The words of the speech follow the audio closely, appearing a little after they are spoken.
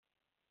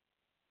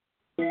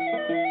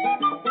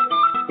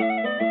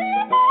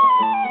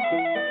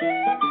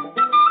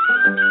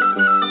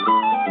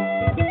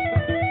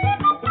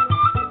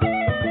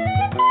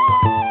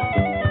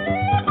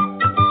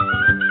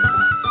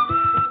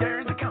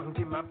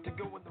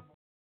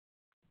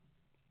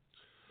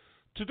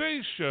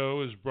Today's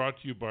show is brought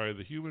to you by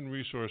the Human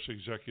Resource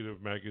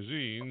Executive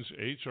Magazine's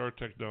HR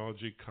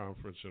Technology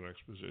Conference and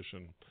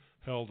Exposition,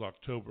 held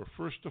October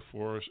 1st to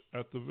 4th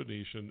at the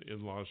Venetian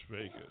in Las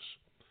Vegas.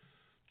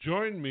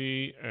 Join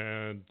me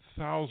and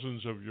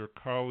thousands of your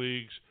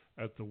colleagues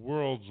at the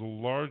world's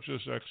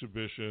largest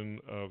exhibition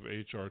of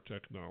HR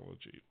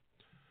technology.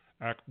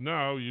 Act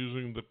now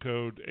using the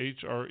code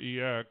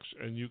HREX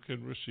and you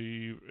can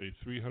receive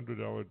a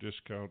 $300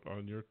 discount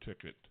on your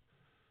ticket.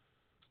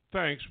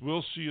 Thanks,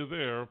 we'll see you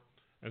there.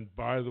 And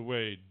by the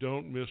way,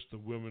 don't miss the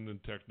Women in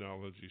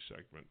Technology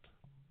segment.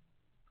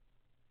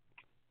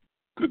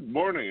 Good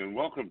morning and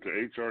welcome to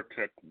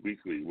HRTech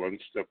Weekly, One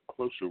Step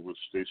Closer with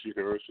Stacey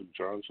Harris and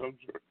John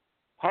Sumser.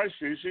 Hi,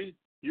 Stacey.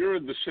 You're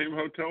in the same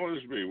hotel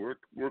as me.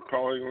 We're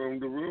calling room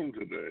to room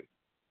today.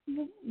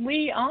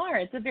 We are.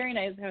 It's a very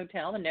nice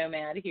hotel, the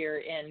Nomad here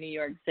in New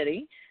York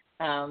City.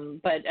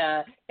 Someone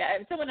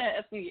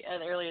asked me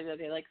earlier the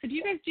day, like, so do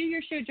you guys do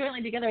your show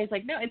jointly together? I was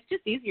like, no, it's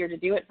just easier to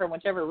do it from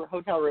whichever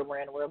hotel room we're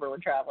in, wherever we're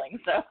traveling.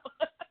 So,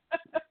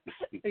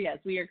 so yes,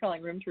 we are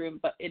calling room to room,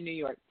 but in New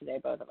York today,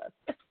 both of us.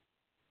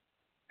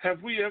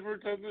 Have we ever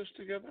done this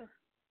together?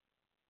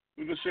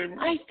 In the same room?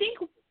 I think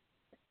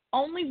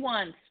only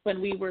once when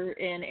we were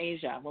in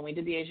Asia, when we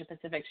did the Asia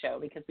Pacific show,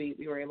 because we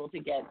were able to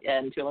get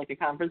into like a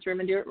conference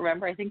room and do it.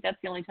 Remember, I think that's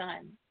the only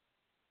time.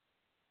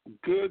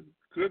 Good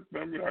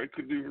memory. I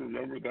couldn't even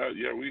remember that.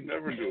 Yeah, we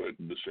never do it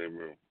in the same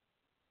room.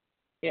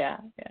 Yeah.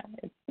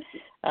 It's,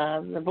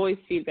 the voice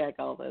feedback,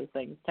 all those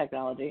things,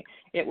 technology,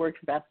 it works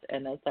best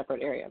in a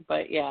separate area.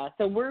 But yeah,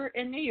 so we're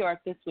in New York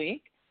this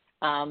week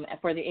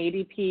for the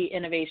ADP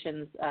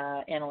Innovations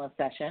Analyst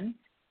Session.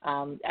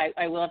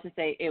 I will have to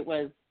say it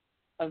was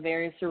a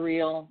very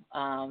surreal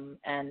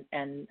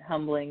and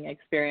humbling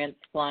experience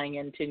flying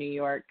into New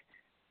York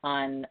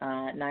on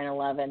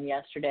 9/11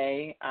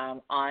 yesterday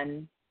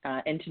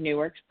into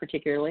Newark,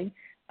 particularly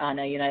on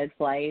a United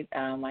flight.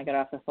 I got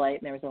off the flight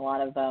and there was a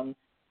lot of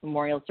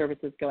memorial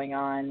services going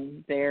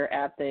on there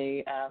at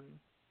the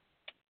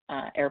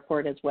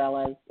airport as well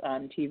as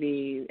on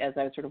TV as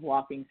I was sort of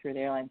walking through the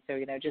airline. So,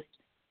 just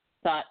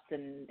thoughts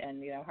and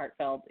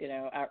heartfelt,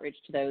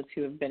 outreach to those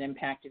who have been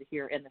impacted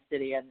here in the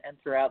city and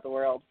throughout the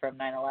world from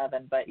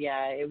 9/11. But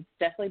yeah, it's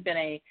definitely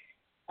been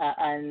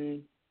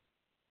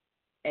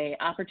a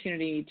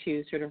opportunity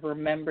to sort of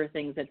remember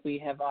things that we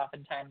have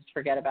oftentimes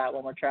forget about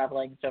when we're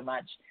traveling so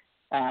much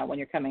when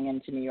you're coming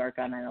into New York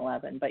on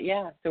 9/11. But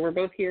yeah, so we're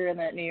both here in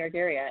the New York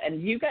area.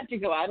 And you got to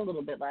go out a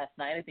little bit last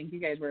night. I think you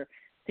guys were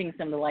seeing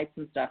some of the lights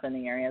and stuff in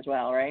the area as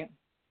well, right?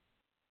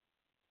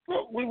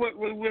 Well, we went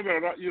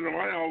out.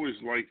 I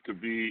always like to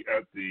be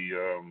at the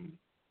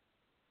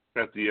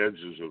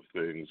edges of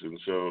things. And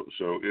so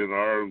in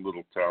our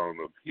little town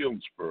of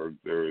Healdsburg,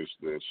 there is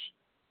this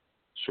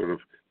sort of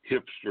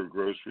hipster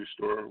grocery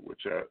store,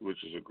 which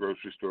is a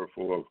grocery store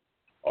full of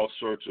all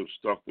sorts of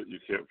stuff that you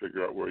can't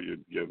figure out where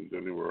you'd get it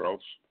anywhere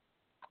else.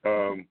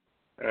 And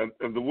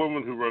the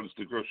woman who runs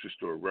the grocery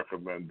store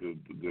recommended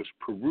this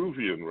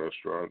Peruvian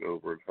restaurant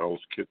over at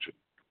Hell's Kitchen.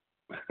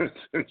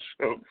 And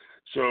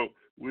so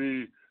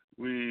we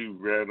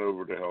ran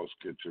over to Hell's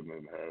Kitchen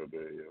and had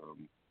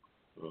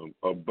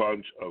a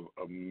bunch of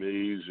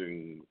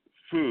amazing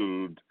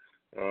food,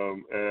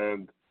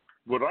 and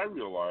what I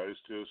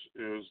realized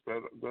is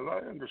that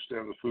I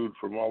understand the food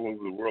from all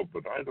over the world,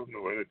 but I don't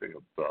know anything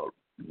about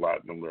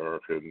Latin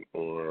American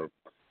or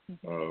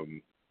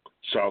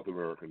South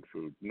American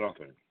food.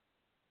 Nothing.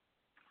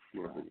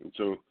 And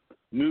so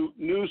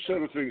new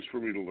set of things for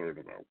me to learn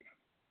about.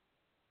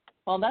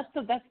 Well, that's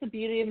the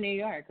beauty of New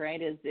York,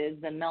 right? Is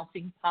the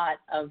melting pot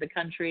of the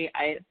country.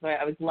 I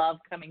always love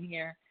coming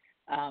here.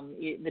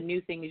 The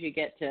new things you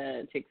get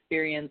to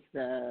experience,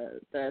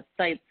 the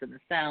sights and the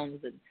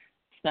sounds and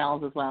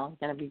smells as well.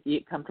 Got to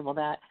be comfortable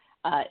with that.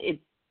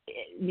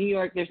 New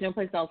York, there's no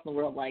place else in the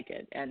world like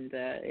it, and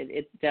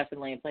it's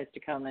definitely a place to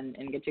come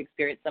and get to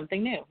experience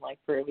something new, like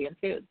Peruvian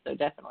food. So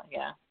definitely,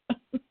 yeah.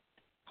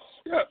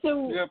 Yeah.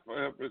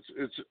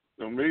 It's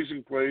an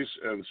amazing place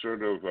and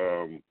sort of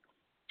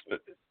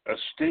a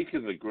stake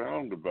in the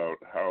ground about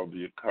how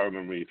the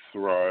economy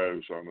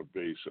thrives on a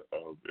base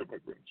of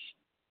immigrants.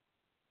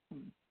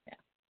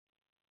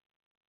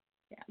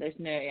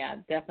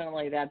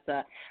 Definitely. That's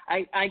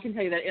I can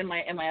tell you that in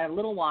my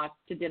little walk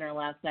to dinner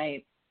last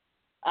night,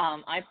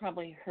 I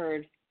probably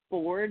heard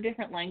 4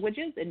 different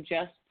languages in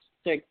just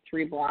like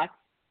 3 blocks,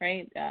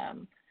 right?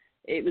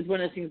 It was one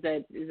of those things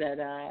that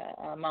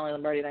Molly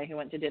Lombardi and I, who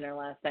went to dinner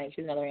last night,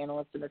 she's another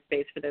analyst in the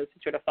space for those who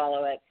sort of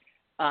follow it.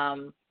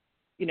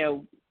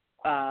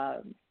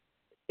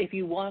 If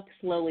you walk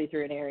slowly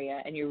through an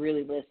area and you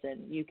really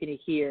listen, you can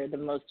hear the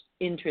most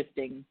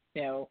interesting,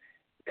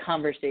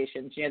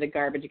 conversations. The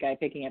garbage guy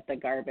picking up the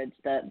garbage,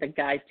 the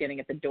guy standing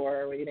at the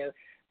door,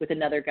 with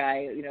another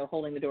guy,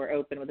 holding the door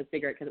open with a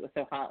cigarette because it was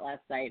so hot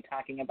last night,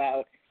 talking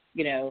about,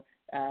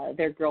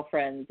 their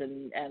girlfriends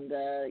and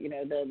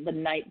the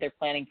night they're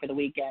planning for the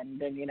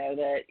weekend, and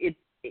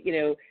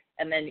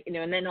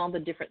and then all the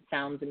different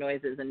sounds and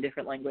noises in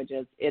different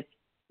languages. It's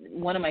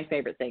one of my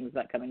favorite things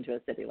about coming to a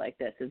city like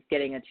this is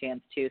getting a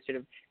chance to sort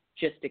of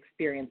just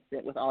experience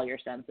it with all your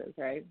senses,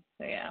 right?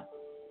 So yeah.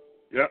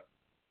 Yep,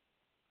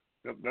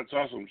 that's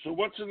awesome. So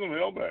what's in the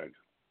mailbag?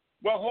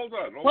 Well, hold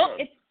on.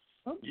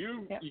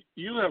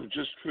 You have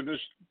just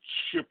finished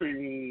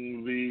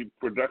shipping the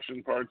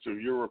production parts of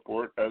your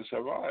report, as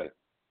have I.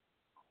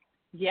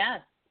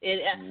 Yes.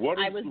 What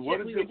did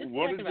you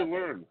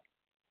learn?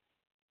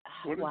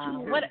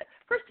 Wow.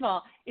 First of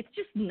all, it's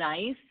just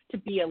nice to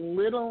be a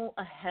little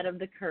ahead of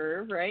the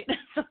curve, right?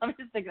 So let me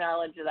just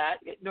acknowledge that.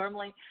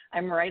 Normally,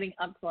 I'm writing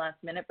up to the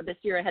last minute, but this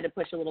year I had to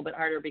push a little bit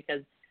harder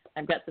because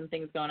I've got some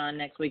things going on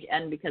next week,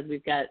 and because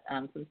we've got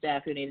some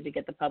staff who needed to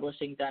get the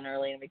publishing done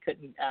early, and we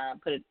couldn't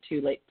put it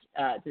too late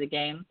to the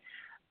game.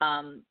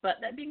 But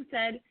that being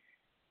said,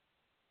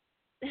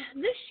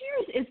 this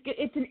year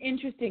it's an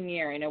interesting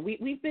year.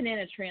 We've been in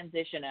a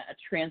transition, a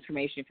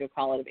transformation, if you'll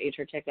call it, of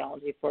HR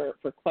technology for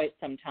quite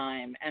some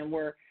time, and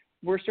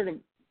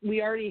we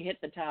already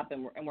hit the top,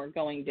 and we're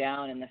going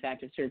down in the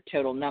fact of sort of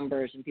total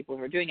numbers and people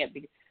who are doing it.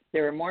 Because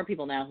there are more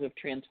people now who have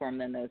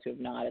transformed than those who have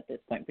not at this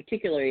point,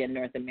 particularly in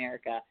North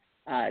America.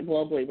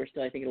 Globally, we're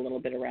still, I think, a little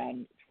bit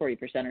around 40%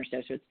 or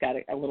so it's got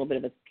a little bit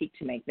of a peak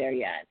to make there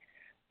yet.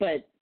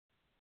 But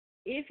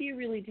if you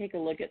really take a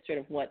look at sort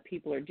of what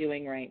people are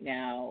doing right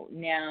now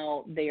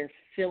they are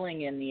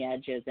filling in the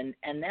edges, and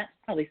that's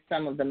probably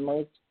some of the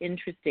most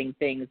interesting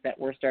things that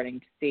we're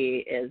starting to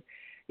see is,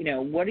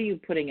 what are you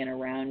putting in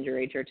around your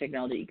HR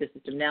technology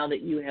ecosystem now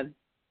that you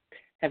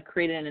have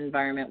created an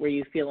environment where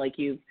you feel like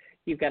you've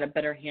got a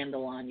better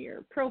handle on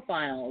your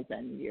profiles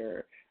and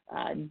your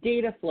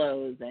data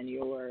flows and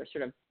your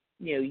sort of,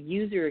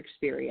 user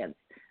experience.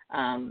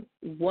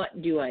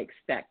 What do I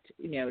expect,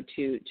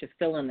 to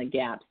fill in the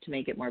gaps to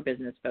make it more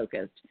business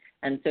focused?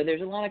 And so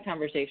there's a lot of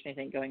conversation, I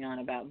think, going on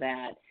about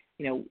that.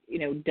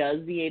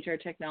 Does the HR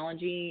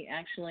technology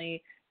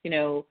actually,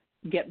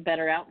 get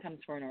better outcomes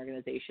for an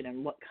organization,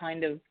 and what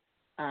kind of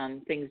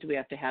things do we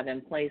have to have in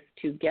place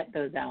to get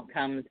those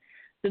outcomes?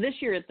 So this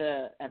year at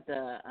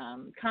the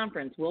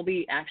conference, we'll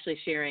be actually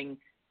sharing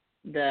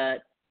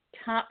the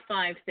top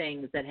 5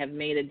 things that have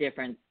made a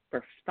difference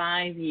for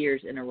 5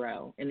 years in a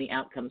row in the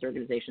outcomes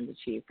organizations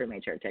achieve from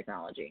HR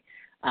technology.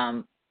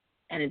 And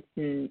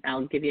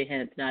I'll give you a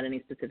hint, it's not any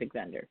specific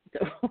vendor.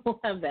 So we'll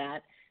have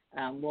that.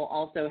 We'll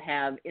also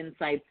have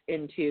insights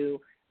into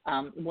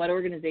what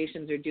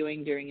organizations are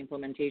doing during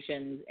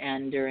implementations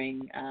and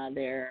during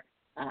their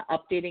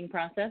updating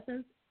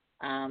processes,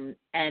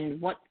 and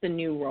what's the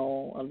new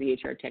role of the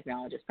HR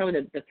technologist.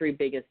 Probably the 3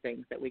 biggest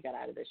things that we got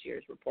out of this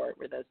year's report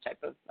were those type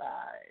of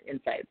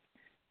insights.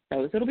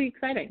 So it'll be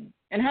exciting.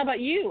 And how about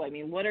you? I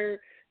mean,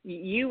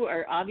 you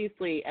are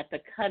obviously at the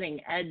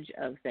cutting edge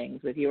of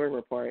things with your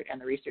report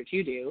and the research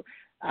you do.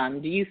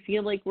 Do you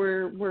feel like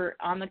we're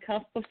on the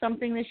cusp of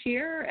something this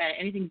year?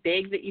 Anything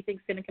big that you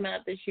think is going to come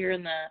out this year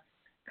in the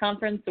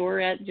conference or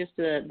at just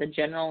the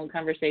general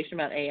conversation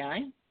about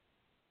AI?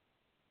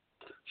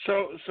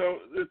 So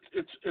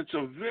it's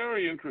a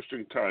very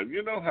interesting time.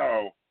 You know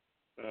how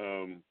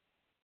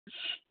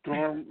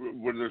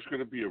when there's going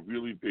to be a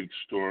really big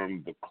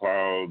storm, the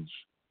clouds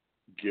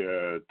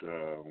get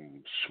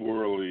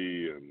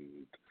swirly,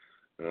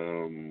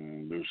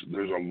 and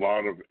there's a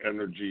lot of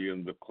energy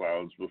in the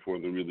clouds before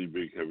the really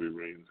big heavy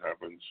rain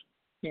happens.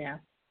 Yeah,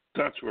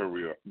 that's where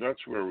we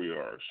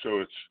are.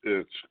 So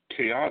it's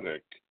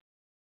chaotic.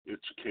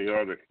 It's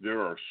chaotic.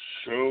 There are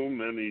so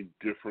many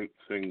different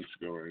things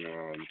going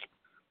on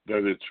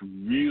that it's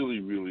really,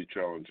 really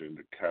challenging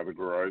to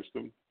categorize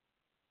them.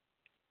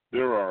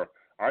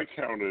 I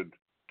counted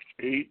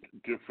 8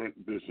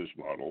 different business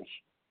models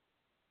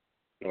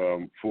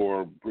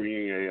for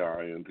bringing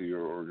AI into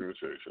your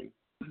organization.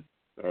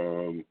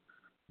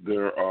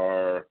 There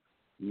are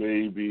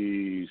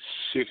maybe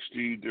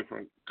 60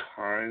 different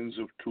kinds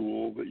of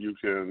tool that you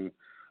can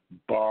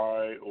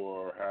buy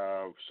or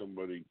have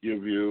somebody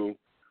give you.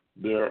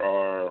 There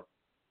are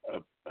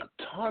a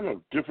ton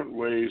of different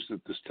ways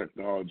that this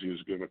technology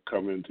is going to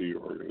come into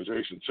your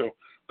organization. So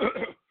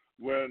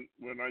when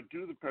I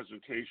do the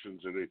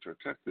presentations at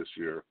HRTech this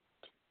year,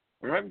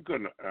 I'm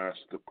going to ask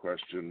the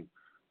question,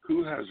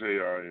 who has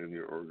AI in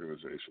your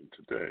organization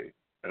today?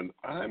 And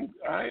I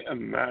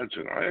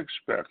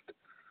expect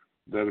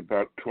that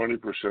about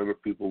 20%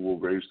 of people will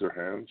raise their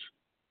hands.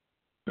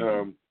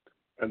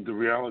 And the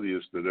reality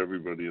is that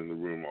everybody in the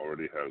room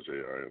already has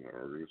AI in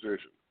their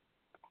organization.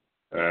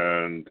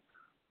 And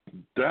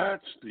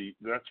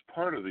that's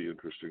part of the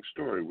interesting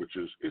story, which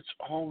is it's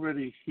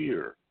already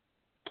here.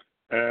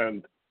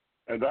 And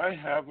I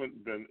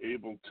haven't been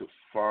able to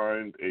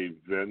find a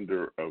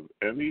vendor of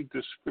any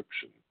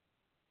description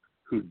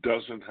who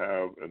doesn't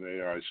have an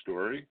AI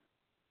story.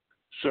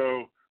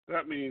 So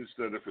that means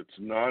that if it's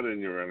not in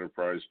your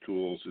enterprise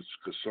tools, it's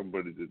because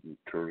somebody didn't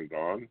turn it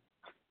on.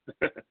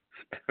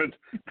 and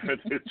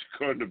it's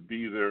going to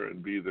be there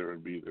and be there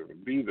and be there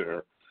and be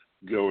there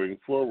going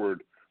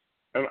forward.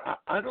 And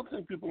I don't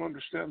think people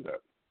understand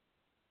that.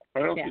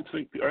 I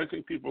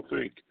think people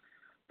think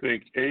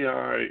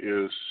AI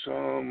is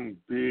some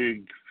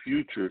big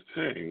future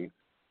thing,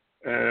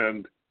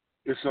 and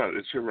it's not.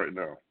 It's here right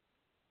now.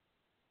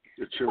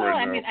 It's here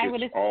right now.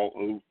 It's all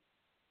over.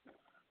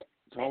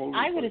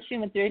 I would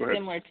assume it's very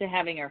similar to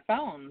having our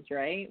phones,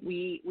 right?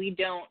 We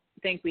don't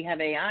think we have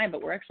AI,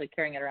 but we're actually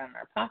carrying it around in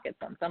our pockets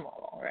on some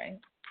level, right?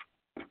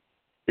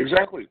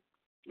 Exactly.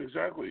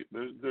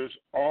 There's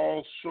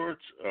all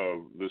sorts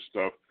of this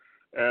stuff,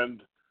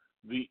 and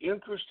the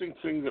interesting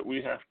thing that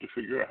we have to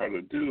figure out how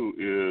to do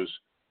is,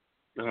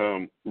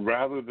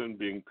 rather than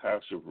being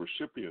passive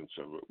recipients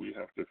of it, we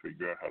have to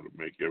figure out how to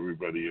make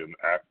everybody an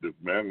active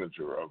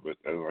manager of it,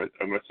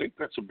 and I think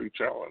that's a big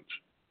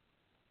challenge.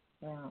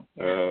 Wow.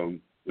 And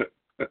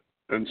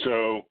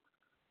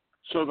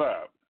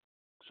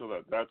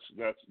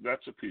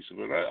that's a piece of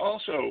it. I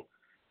also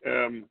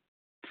am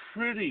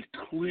pretty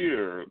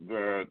clear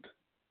that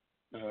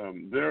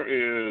there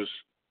is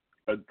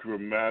a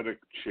dramatic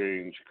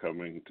change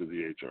coming to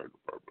the HR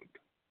department.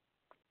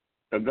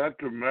 And that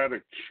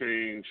dramatic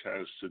change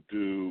has to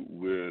do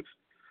with,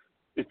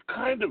 it's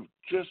kind of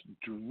just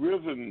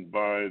driven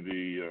by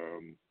the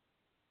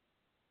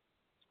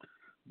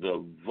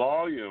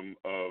volume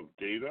of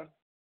data.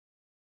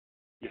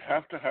 You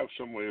have to have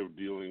some way of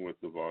dealing with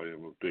the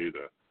volume of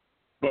data.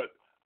 But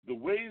the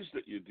ways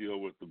that you deal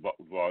with the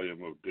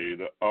volume of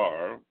data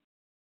are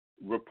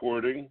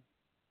reporting,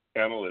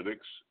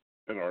 analytics,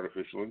 and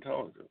artificial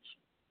intelligence,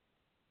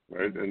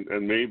 right?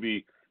 And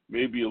maybe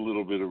a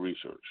little bit of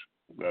research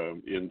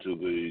into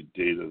the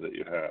data that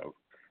you have.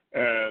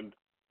 And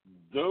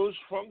those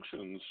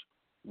functions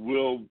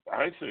will,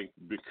 I think,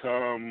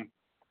 become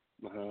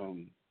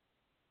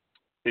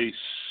a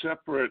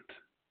separate,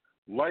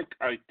 like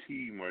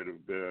IT might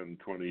have been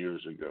 20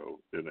 years ago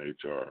in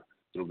HR.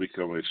 It'll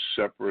become a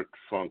separate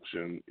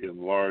function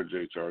in large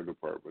HR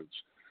departments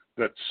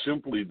that's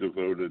simply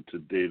devoted to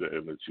data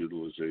and its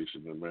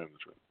utilization and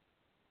management.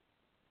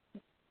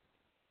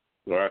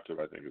 So that's what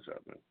I think is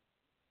happening.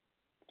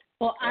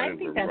 Well, I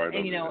think that's,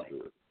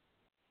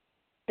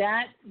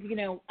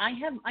 I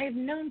have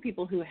known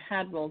people who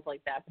had roles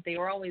like that, but they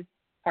were always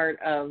part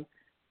of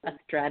a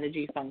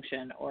strategy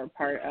function or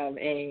part of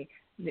the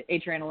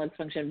HR analytics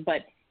function.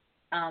 But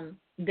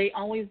they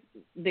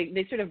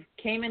sort of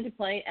came into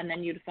play, and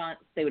then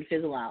they would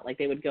fizzle out, like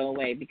they would go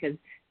away, because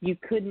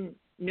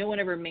no one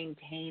ever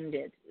maintained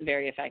it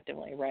very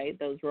effectively, right?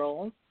 Those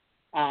roles,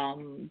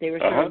 they were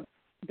sort of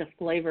the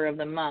flavor of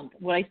the month.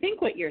 What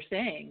you're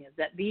saying is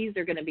that these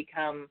are going to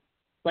become,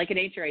 like an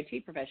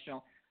HRIT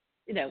professional,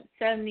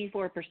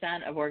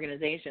 74% of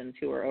organizations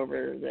who are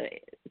over the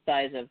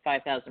size of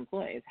 5,000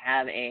 employees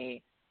have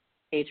a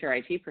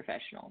HRIT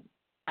professional.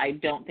 I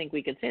don't think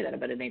we could say that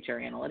about an HR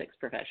analytics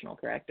professional,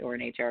 correct? Or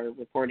an HR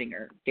reporting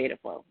or data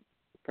flow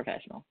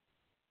professional.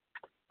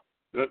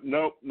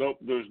 No,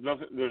 there's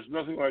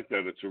nothing like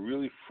that. It's a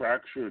really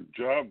fractured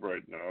job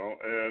right now,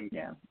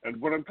 and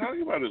what I'm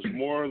talking about is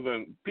more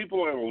than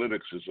people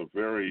analytics is a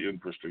very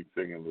interesting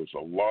thing, and there's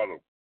a lot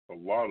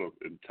of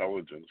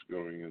intelligence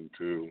going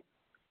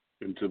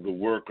into the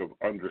work of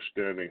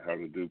understanding how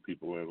to do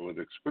people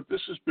analytics. But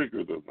this is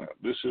bigger than that.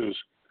 This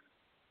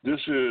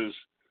is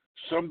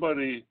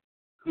somebody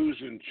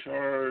who's in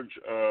charge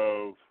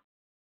of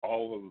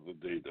all of the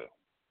data,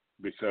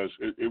 because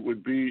it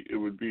would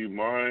be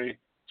my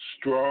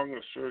strong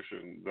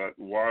assertion that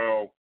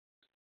while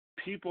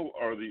people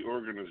are the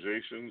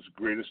organization's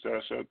greatest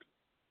asset,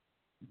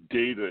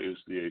 data is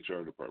the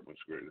HR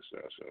department's greatest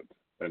asset.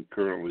 And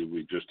currently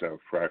we just have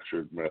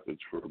fractured methods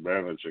for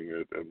managing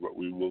it, and what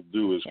we will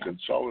do is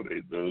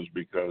consolidate those,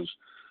 because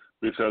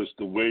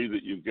the way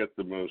that you get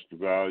the most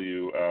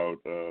value out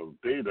of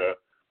data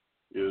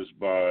is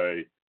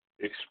by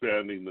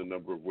expanding the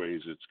number of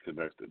ways it's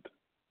connected.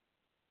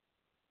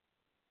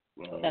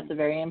 That's a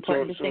very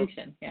important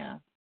distinction. Yeah.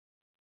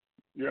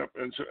 Yeah,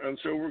 and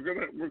so we're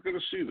gonna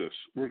see this.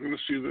 We're gonna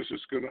see this.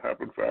 It's gonna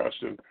happen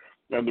fast, and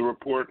the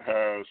report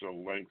has a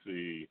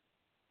lengthy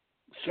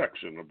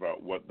section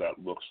about what that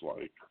looks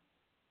like,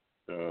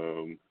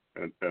 and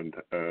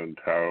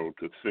how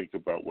to think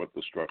about what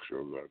the structure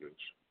of that is.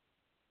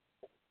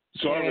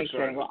 So I'm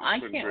excited. Well, I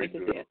can't wait to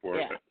see it.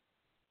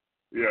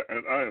 Yeah,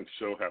 and I am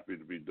so happy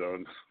to be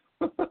done.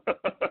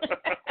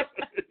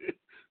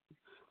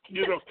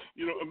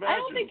 Imagine. I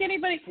don't think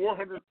anybody.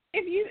 400.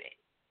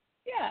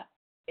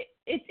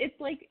 It's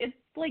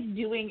like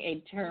doing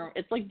a term.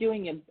 It's like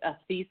doing a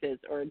thesis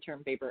or a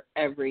term paper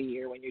every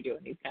year when you're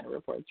doing these kind of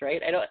reports,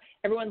 right?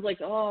 Everyone's like,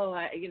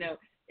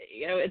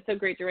 it's so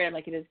great to write. I'm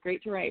like, it is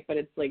great to write, but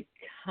it's like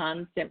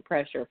constant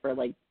pressure for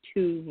like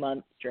 2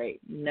 months straight,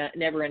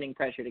 never-ending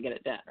pressure to get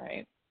it done,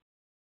 right?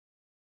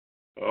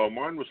 Oh,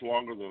 mine was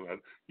longer than that.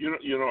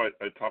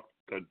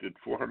 I did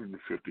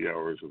 450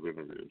 hours of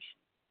interviews,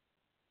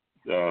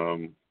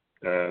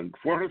 and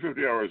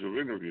 450 hours of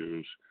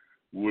interviews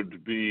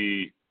would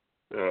be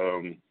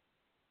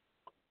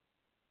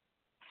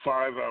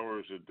 5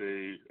 hours a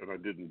day, and I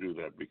didn't do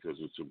that because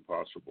it's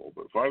impossible,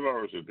 but 5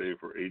 hours a day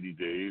for 80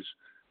 days,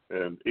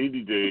 and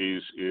 80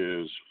 days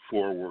is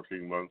 4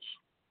 working months.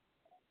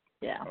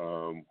 Yeah.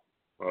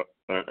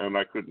 And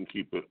I couldn't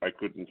keep it. I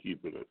couldn't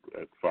keep it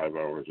at 5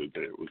 hours a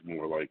day. It was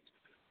more like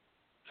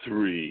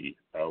 3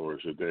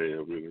 hours a day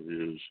of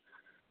interviews,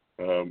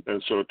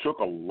 and so it took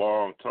a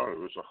long time. It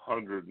was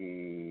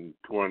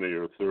 120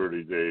 or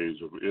 30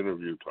 days of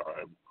interview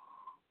time,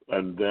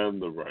 and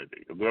then the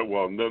writing, and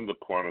then the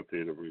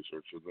quantitative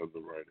research, and then the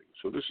writing.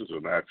 So this is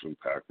an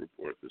action-packed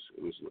report. This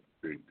is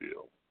a big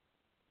deal.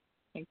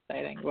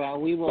 Exciting. Well,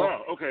 we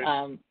will. Okay.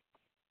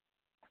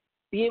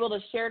 Be able to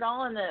share it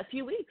all in a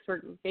few weeks.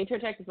 For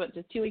HRTech is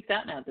just 2 weeks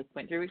out now at this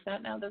point, 3 weeks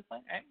out now at this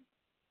point, right?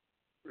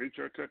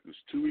 HRTech is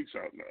 2 weeks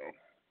out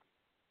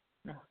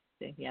now. Oh,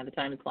 see, yeah, the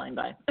time is flying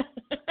by.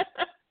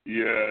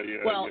 Yeah.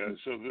 Well,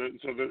 So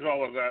there's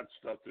all of that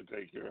stuff to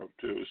take care of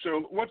too.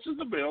 So what's in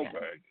the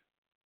mailbag?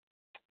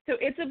 So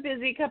it's a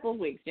busy couple of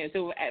weeks,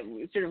 so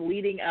sort of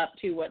leading up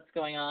to what's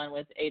going on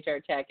with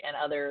HRTech and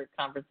other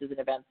conferences and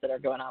events that are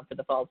going on for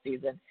the fall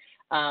season.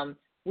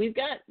 We've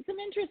got some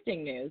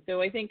interesting news. So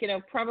I think,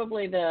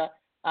 probably the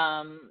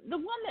one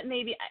that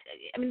maybe,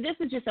 this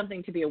is just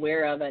something to be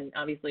aware of, and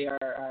obviously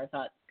our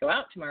thoughts go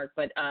out to Mark,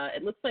 but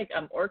it looks like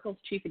Oracle's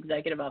Chief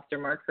Executive Officer,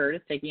 Mark Hurd,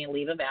 is taking a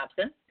leave of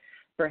absence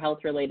for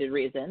health-related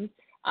reasons.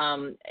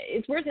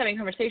 It's worth having a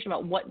conversation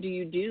about what do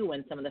you do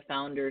when some of the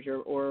founders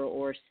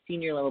or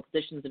senior-level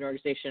positions in an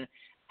organization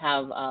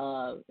have,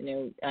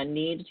 a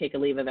need to take a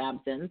leave of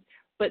absence.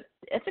 But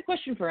it's a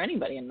question for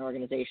anybody in an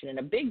organization and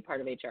a big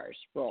part of HR's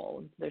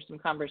role. There's some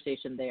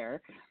conversation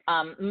there.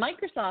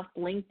 Microsoft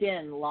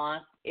LinkedIn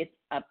lost its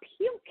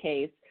appeal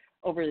case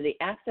over the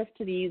access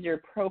to the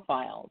user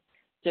profiles.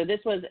 So this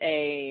was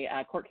a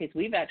court case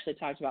we've actually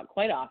talked about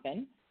quite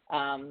often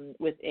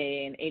with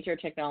an HR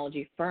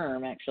technology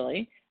firm,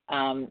 actually.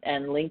 And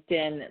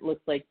LinkedIn, it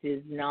looks like,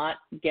 does not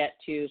get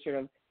to sort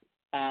of,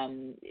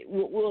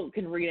 we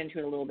can read into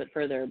it a little bit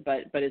further,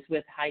 but it's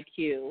with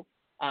HiQ.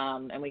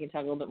 And we can talk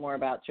a little bit more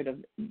about sort of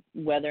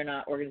whether or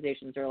not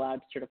organizations are allowed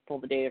to sort of pull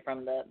the data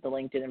from the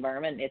LinkedIn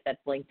environment, if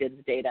that's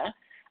LinkedIn's data.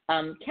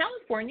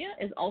 California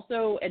is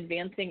also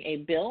advancing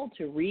a bill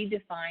to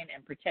redefine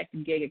and protect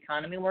gig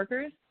economy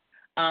workers.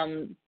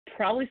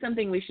 Probably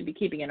something we should be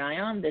keeping an eye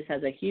on. This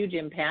has a huge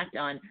impact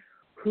on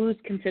who's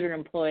considered an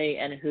employee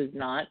and who's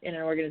not in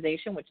an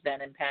organization, which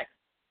then impacts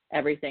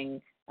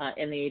everything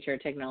in the HR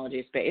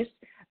technology space.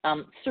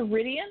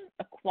 Ceridian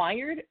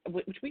acquired,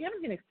 which we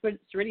haven't seen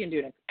Ceridian do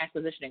an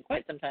acquisition in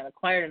quite some time,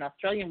 acquired an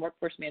Australian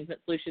workforce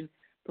management solution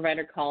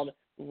provider called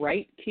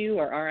RITEQ,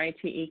 or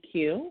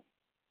RITEQ.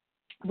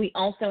 We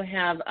also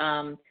have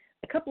a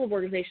couple of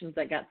organizations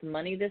that got some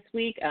money this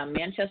week.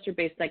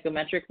 Manchester-based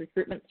psychometric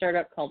recruitment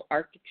startup called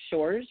Arctic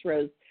Shores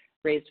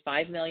raised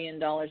 $5 million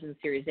in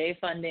Series A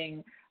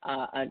funding.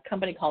 A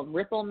company called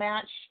Ripple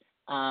Match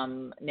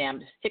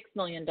named $6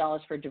 million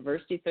for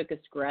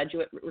diversity-focused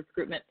graduate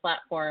recruitment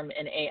platform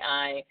in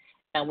AI.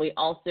 And we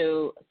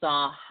also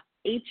saw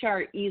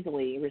HR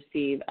Easily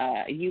receive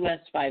a U.S.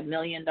 $5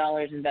 million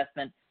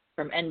investment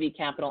from NV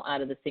Capital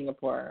out of the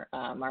Singapore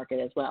market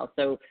as well.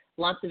 So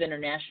lots of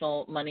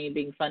international money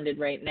being funded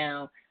right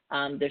now.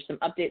 There's some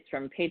updates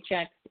from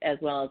Paychex as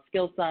well as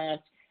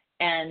Skillsoft.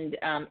 And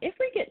if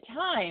we get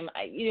time,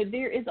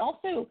 there is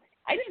also,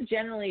 I don't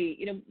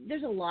generally,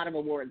 there's a lot of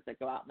awards that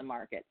go out in the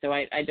market. So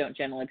I don't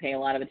generally pay a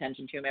lot of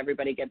attention to them.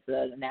 Everybody gets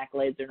an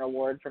accolades or an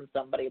award from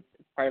somebody. It's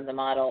part of the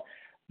model.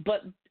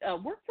 But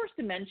Workforce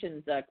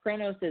Dimensions,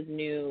 Kronos'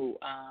 new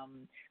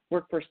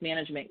workforce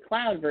management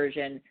cloud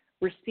version,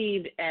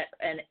 received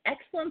an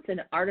excellence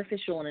in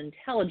artificial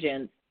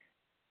intelligence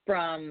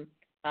from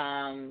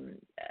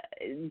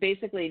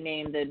basically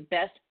named the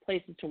best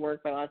places to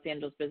work by Los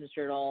Angeles Business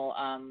Journal,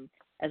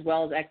 as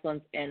well as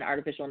excellence in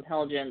artificial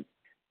intelligence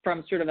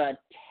from sort of a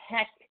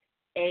tech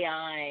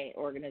AI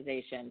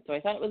organization. So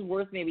I thought it was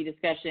worth maybe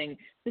discussing.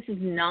 This is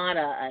not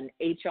an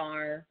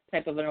HR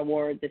type of an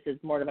award. This is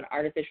more of an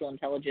artificial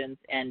intelligence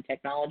and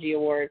technology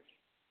award.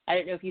 I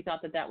don't know if you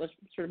thought that was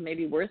sort of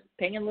maybe worth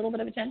paying a little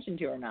bit of attention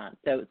to or not.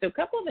 So a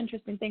couple of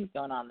interesting things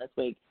going on this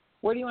week.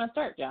 Where do you want to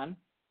start, John?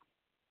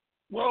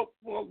 Well,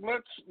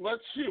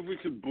 let's see if we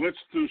can blitz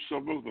through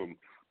some of them.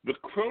 The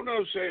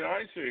Kronos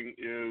AI thing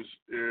is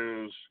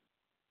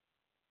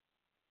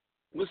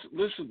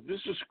listen. This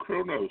is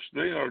Kronos.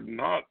 They are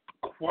not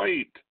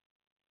quite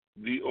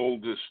the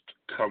oldest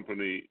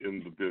company in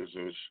the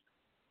business,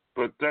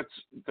 but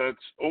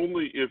that's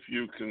only if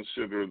you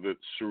consider that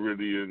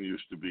Ceridian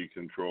used to be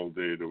Control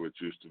Data, which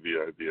used to be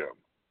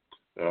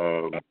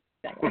IBM.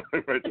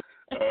 Right.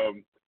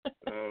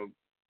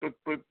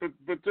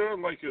 But they're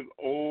like an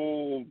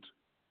old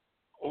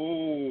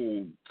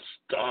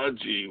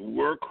stodgy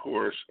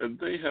workhorse, and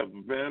they have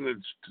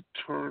managed to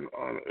turn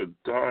on a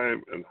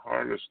dime and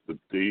harness the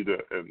data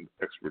and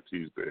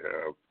expertise they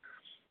have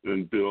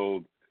and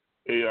build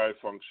AI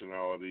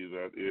functionality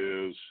that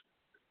is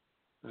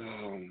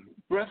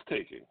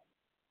breathtaking,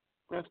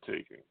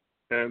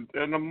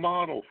 and a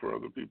model for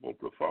other people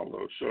to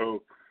follow.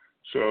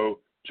 So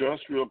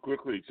just real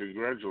quickly,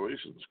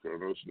 congratulations,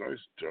 Kronos. Nice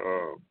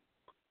job.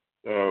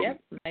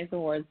 Yep, nice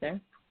awards there.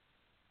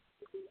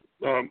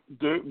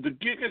 The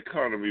gig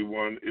economy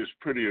one is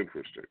pretty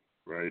interesting,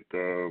 right?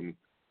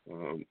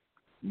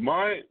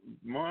 My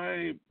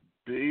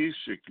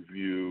basic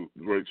view,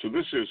 right? So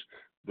this is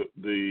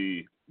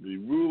the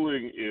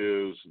ruling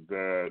is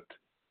that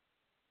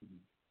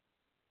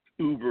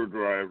Uber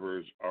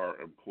drivers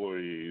are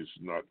employees,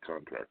 not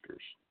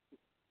contractors.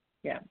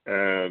 Yeah.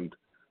 And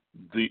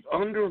the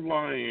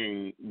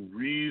underlying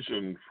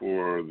reason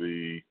for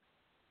the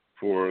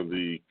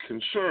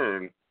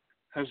concern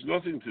has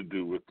nothing to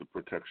do with the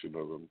protection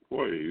of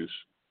employees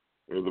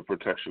or the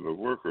protection of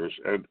workers,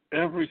 and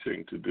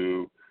everything to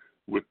do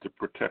with the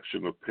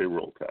protection of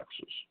payroll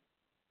taxes.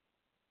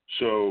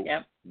 So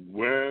yep.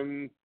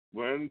 when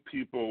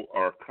people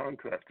are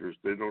contractors,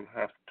 they don't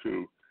have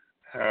to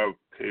have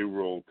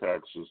payroll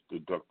taxes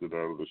deducted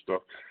out of the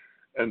stuff.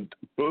 And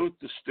both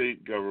the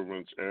state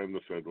governments and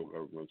the federal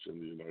governments in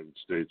the United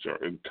States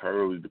are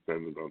entirely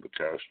dependent on the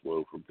cash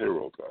flow from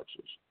payroll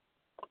taxes.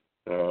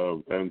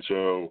 And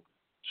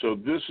so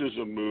this is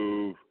a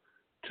move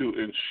to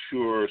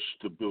ensure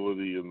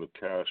stability in the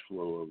cash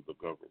flow of the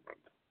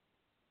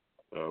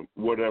government,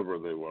 whatever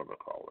they want to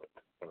call it.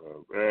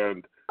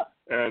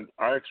 And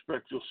I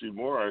expect you'll see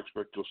more. I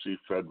expect you'll see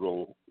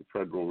federal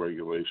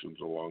regulations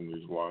along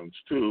these lines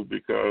too,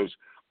 because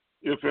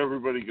if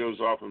everybody goes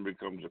off and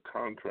becomes a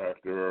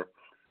contractor,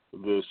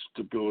 the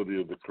stability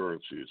of the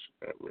currency is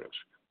at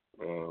risk.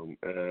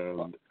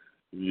 And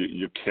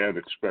you can't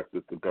expect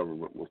that the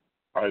government will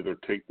either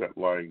take that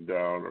lying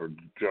down or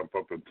jump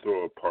up and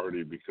throw a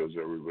party because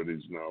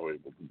everybody's now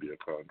able to be a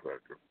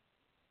contractor.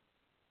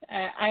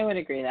 I would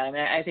agree with that. I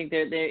mean, I think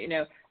they're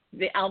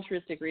the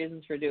altruistic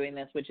reasons for doing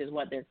this, which is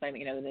what they're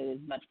claiming, that it is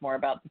much more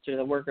about sort of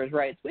the workers'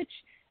 rights, which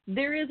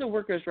there is a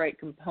workers' right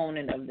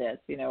component of this.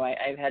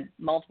 I've had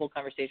multiple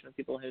conversations with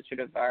people who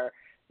sort of are,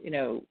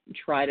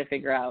 try to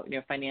figure out,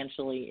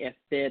 financially if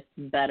it's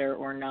better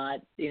or not,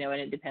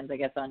 and it depends, I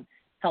guess, on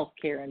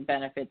healthcare and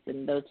benefits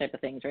and those type of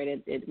things,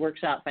 right? It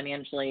works out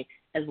financially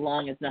as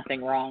long as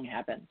nothing wrong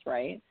happens,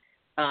 right?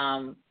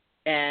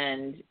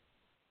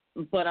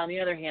 But on the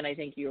other hand, I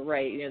think you're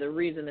right. The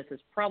reason this is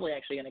probably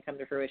actually going to come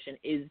to fruition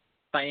is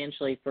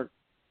financially for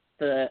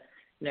the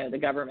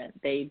government.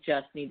 They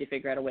just need to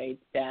figure out a way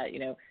that,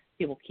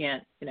 people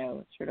can't,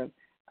 sort of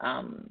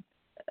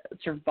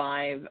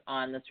survive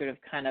on the sort of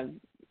kind of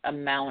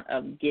amount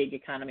of gig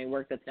economy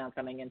work that's now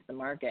coming into the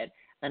market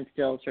and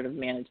still sort of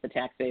manage the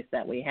tax base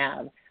that we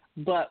have.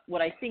 But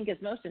what I think is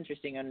most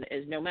interesting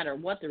is no matter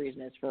what the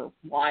reason is for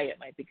why it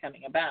might be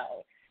coming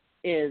about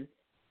is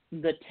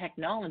the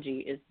technology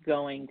is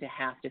going to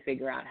have to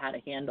figure out how to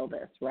handle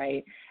this,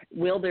 right?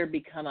 Will there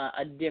become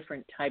a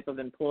different type of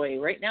employee?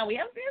 Right now we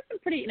have some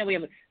pretty, we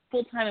have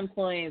full-time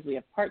employees, we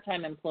have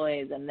part-time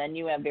employees, and then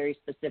you have very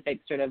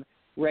specific sort of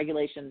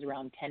regulations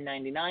around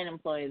 1099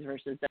 employees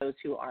versus those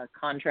who are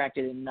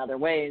contracted in other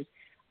ways.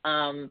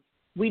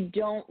 We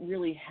don't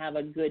really have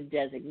a good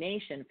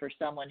designation for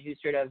someone who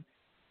sort of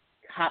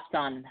hops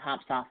on and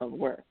hops off of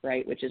work,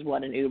 right, which is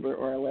what an Uber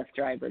or a Lyft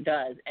driver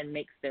does and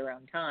makes their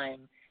own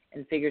time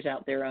and figures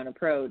out their own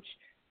approach.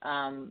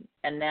 And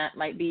that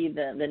might be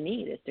the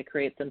need, is to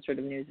create some sort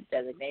of new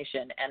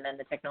designation, and then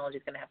the technology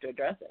is going to have to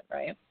address it,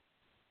 right?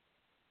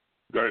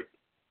 Right.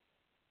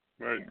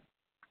 Yeah.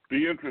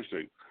 Be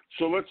interesting.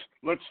 So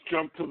let's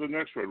jump to the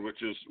next one,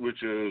 which is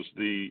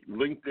the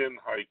LinkedIn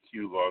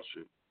HiQ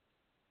lawsuit.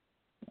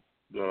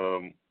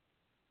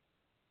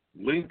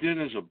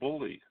 LinkedIn is a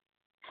bully.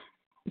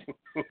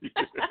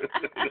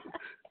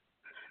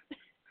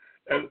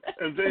 and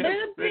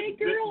there's a big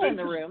gorilla in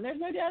the room. There's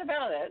no doubt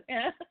about it.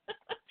 Yeah.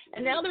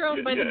 And now they're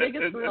owned by the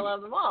biggest gorilla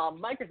of them all,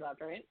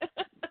 Microsoft, right?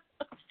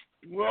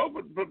 Well,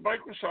 but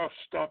Microsoft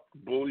stopped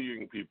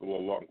bullying people a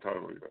long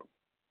time ago,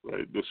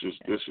 right? This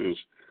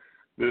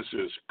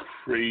is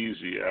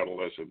crazy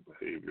adolescent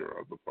behavior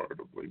on the part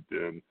of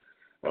LinkedIn,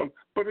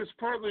 but it's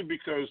partly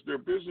because their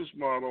business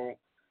model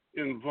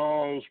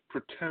involves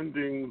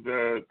pretending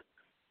that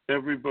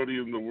everybody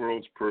in the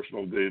world's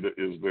personal data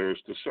is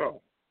theirs to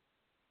sell.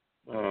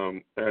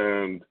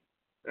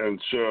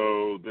 And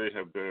so they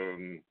have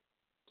been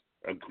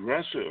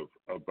aggressive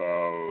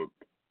about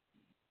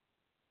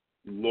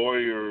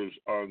lawyers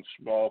on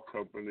small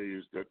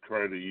companies that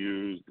try to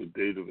use the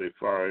data they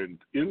find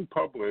in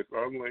public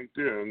on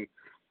LinkedIn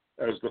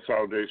as the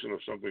foundation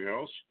of something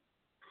else.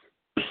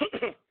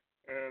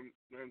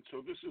 and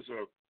so this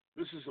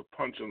is a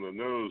punch in the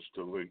nose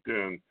to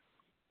LinkedIn.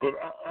 But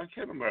I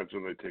can't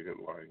imagine they take it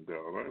lying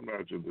down. I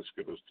imagine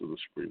this goes to the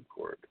Supreme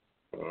Court,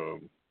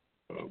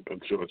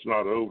 and so it's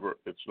not over.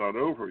 It's not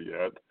over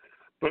yet.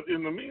 But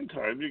in the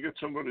meantime, you get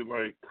somebody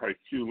like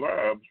HiQ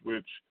Labs,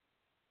 which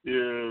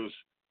is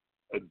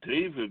a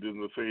David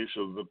in the face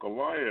of the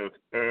Goliath,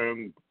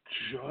 and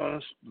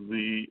just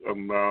the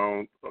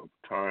amount of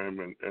time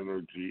and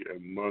energy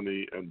and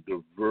money and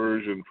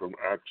diversion from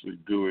actually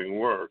doing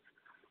work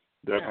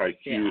that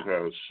HiQ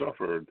has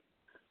suffered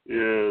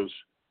is.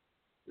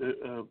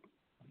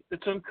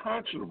 It's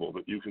unconscionable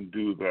that you can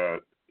do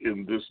that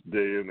in this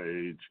day and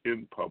age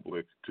in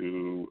public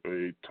to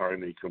a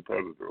tiny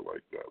competitor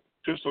like that.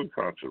 Just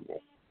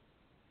unconscionable.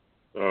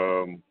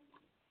 And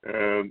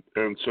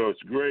so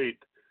it's great.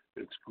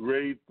 It's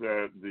great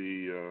that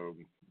the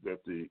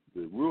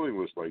ruling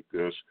was like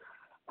this.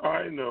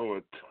 I know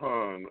a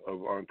ton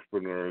of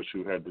entrepreneurs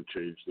who had to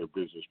change their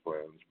business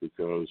plans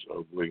because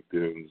of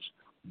LinkedIn's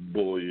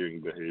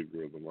bullying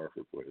behavior in the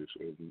marketplace,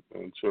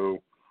 and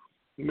so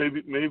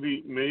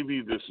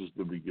maybe this is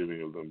the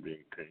beginning of them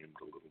being tamed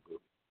a little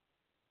bit.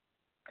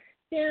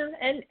 Yeah,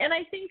 and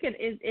I think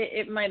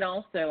it might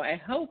also, I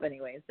hope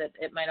anyways, that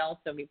it might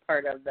also be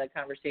part of the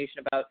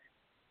conversation about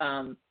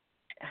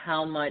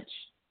how much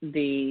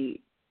because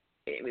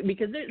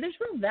there's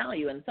real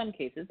value in some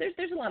cases.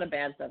 There's a lot of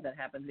bad stuff that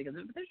happens because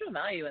there's real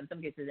value in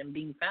some cases in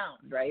being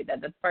found, right?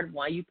 That's part of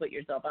why you put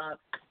yourself out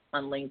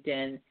on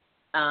LinkedIn.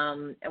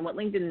 And what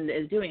LinkedIn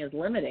is doing is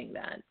limiting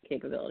that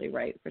capability,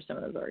 right, for some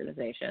of those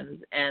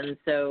organizations. And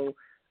so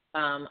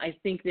I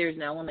think there's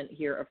an element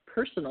here of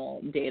personal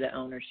data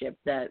ownership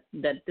that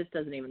this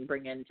doesn't even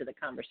bring into the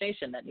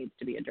conversation that needs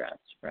to be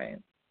addressed, right?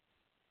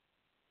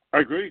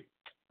 I agree.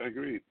 And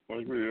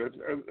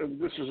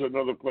this is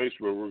another place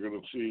where we're going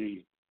to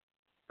see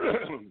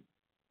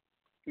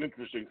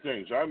interesting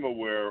things. I'm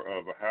aware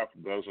of a half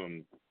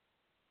dozen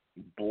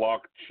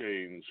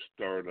blockchain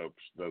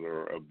startups that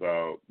are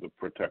about the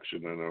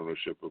protection and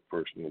ownership of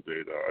personal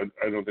data.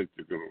 I don't think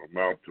they're going to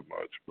amount to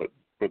much, but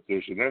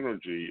there's an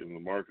energy in the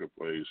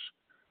marketplace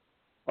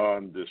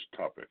on this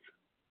topic.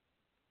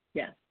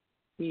 Yeah,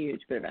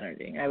 huge bit of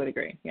energy. I would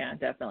agree. Yeah,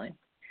 definitely.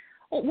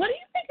 Well, what do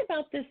you think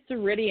about this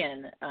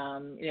Ceridian,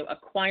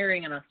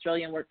 acquiring an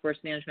Australian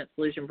workforce management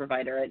solution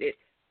provider?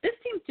 This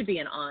seems to be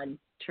an odd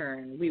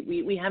turn.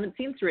 We haven't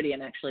seen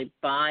Ceridian actually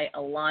buy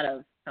a lot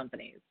of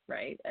companies,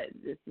 right?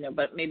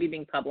 But maybe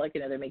being public,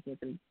 they're making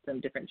some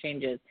different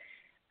changes.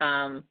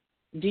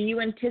 Do you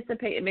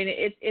anticipate? I mean,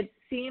 it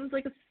seems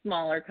like a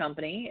smaller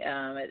company.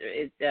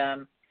 It's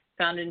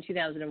founded in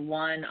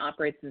 2001,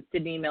 operates in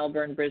Sydney,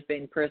 Melbourne,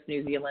 Brisbane, Perth,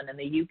 New Zealand, and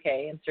the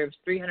UK, and serves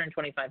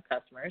 325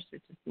 customers,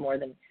 which is more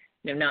than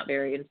not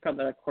very. It's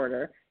probably about a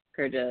quarter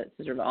compared to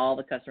sort of all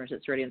the customers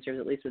that Ceridian serves,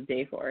 at least with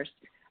Dayforce.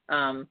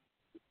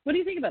 What do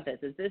you think about this?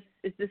 Is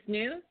this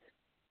news?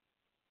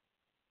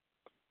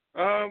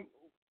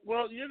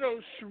 Well,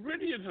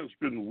 Ceridian has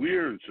been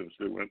weird since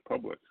they went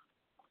public.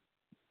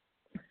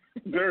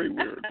 Very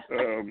weird.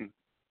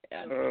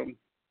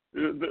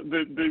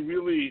 They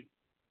really,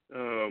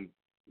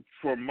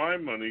 for my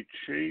money,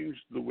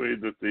 changed the way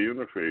that they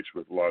interface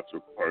with lots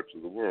of parts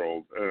of the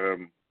world.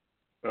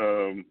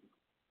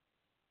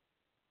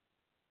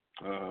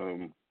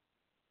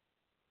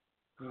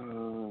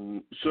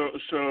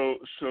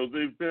 So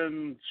they've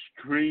been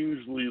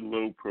strangely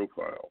low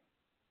profile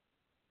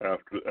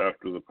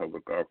after the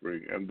public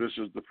offering, and this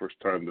is the first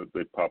time that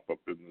they pop up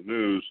in the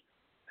news,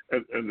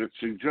 and it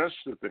suggests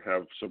that they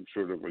have some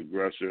sort of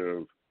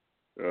aggressive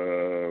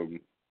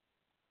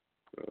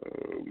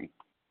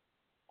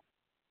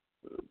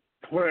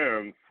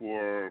plan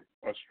for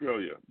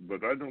Australia,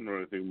 but I don't know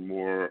anything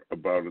more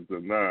about it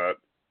than that.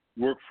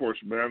 Workforce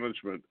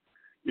management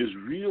is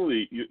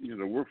really,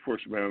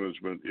 workforce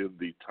management in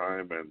the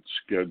time and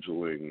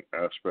scheduling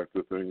aspect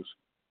of things.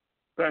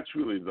 That's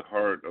really the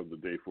heart of the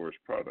Dayforce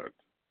product.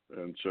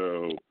 And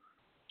so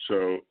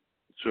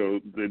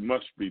they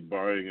must be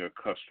buying a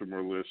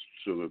customer list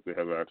so that they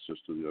have access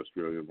to the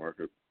Australian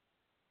market.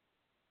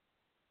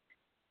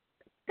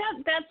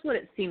 That's what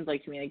it seems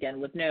like to me. Again,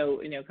 with no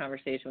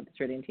conversation with the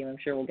Ceridian team, I'm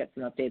sure we'll get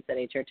some updates at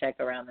HRTech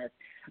around this.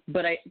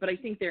 But I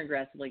think they're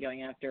aggressively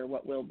going after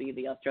what will be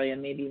the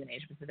Australian, maybe even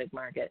Asia Pacific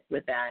market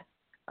with that.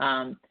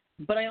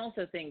 But I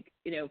also think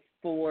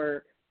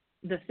for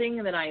the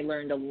thing that I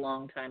learned a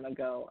long time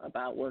ago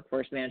about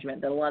workforce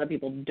management that a lot of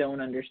people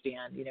don't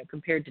understand,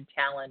 compared to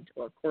talent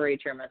or core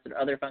HRMS or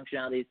other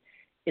functionalities,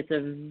 it's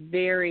a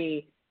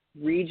very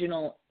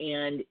regional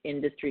and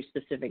industry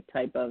specific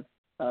type of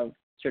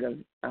sort of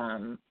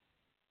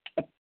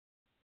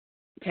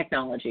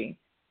technology.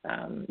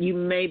 You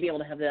may be able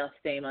to have the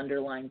same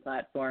underlying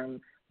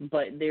platform,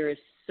 but there is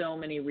so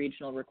many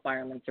regional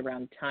requirements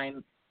around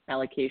time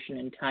allocation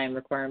and time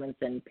requirements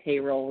and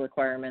payroll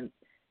requirements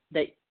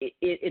that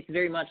it's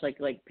very much like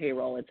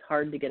payroll. It's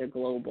hard to get a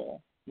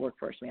global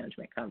workforce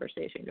management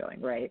conversation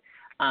going, right?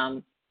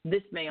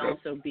 This may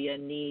also be a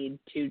need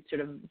to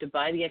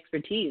buy the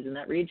expertise in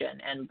that region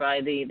and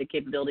buy the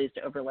capabilities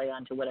to overlay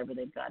onto whatever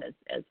they've got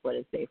as what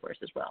is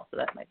Dayforce as well. So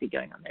that might be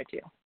going on there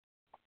too.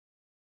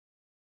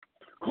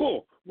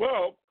 Cool.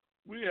 Well,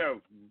 we have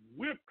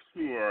whipped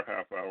through our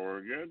half hour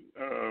again.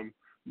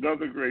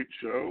 Another great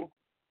show.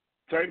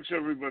 Thanks,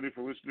 everybody,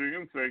 for listening,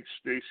 and thanks,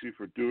 Stacey,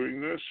 for doing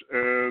this.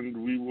 And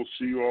we will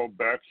see you all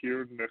back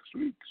here next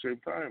week, same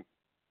time.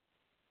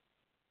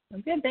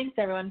 Okay, thanks,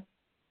 everyone.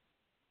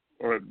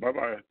 All right,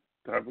 bye-bye.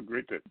 Have a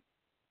great day.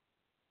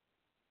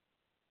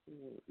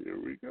 Here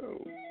we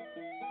go.